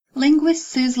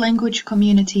Linguist Sues Language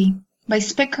Community by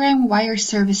Speaker and Wire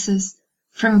Services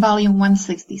from Volume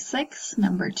 166,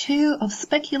 Number 2 of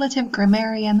Speculative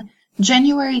Grammarian,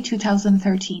 January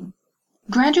 2013.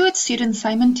 Graduate student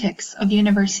Simon Tix of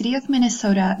University of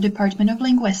Minnesota Department of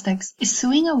Linguistics is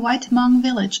suing a white Hmong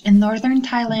village in northern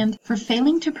Thailand for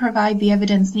failing to provide the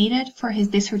evidence needed for his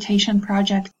dissertation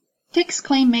project. Tix's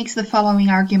claim makes the following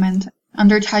argument.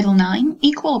 Under Title IX,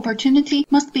 equal opportunity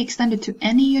must be extended to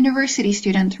any university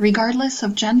student regardless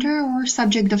of gender or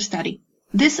subject of study.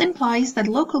 This implies that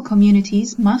local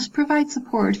communities must provide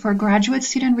support for graduate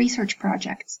student research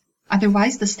projects.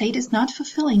 Otherwise, the state is not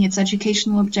fulfilling its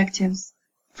educational objectives.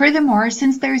 Furthermore,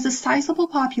 since there is a sizable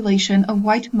population of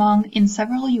white Hmong in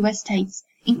several U.S. states,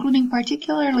 including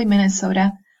particularly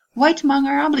Minnesota, white Hmong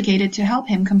are obligated to help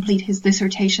him complete his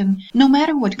dissertation, no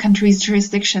matter what country's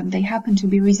jurisdiction they happen to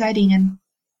be residing in.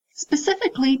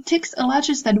 Specifically, Tix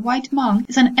alleges that white Hmong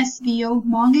is an SVO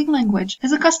Hmonging language,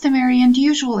 has a customary and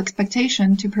usual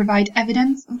expectation to provide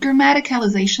evidence of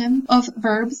grammaticalization of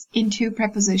verbs into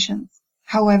prepositions.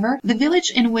 However, the village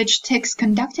in which Tix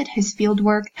conducted his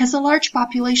fieldwork has a large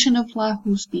population of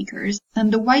Lahu speakers,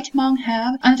 and the white Hmong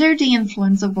have, under the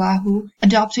influence of Lahu,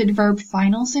 adopted verb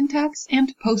final syntax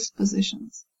and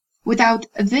postpositions. Without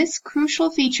this crucial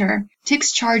feature,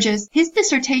 Tix charges his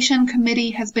dissertation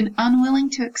committee has been unwilling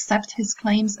to accept his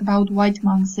claims about white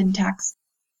Hmong syntax.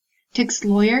 Tix's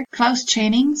lawyer, Klaus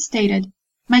Channing, stated,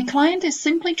 "My client is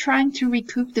simply trying to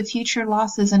recoup the future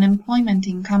losses in employment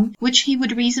income which he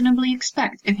would reasonably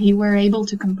expect if he were able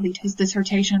to complete his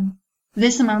dissertation.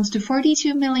 This amounts to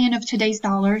 $42 million of today's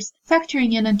dollars,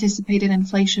 factoring in anticipated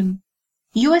inflation."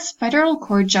 U.S. Federal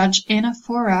Court Judge Anna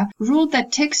Fora ruled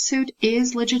that Tix's suit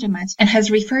is legitimate and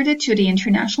has referred it to the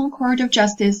International Court of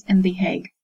Justice in The Hague.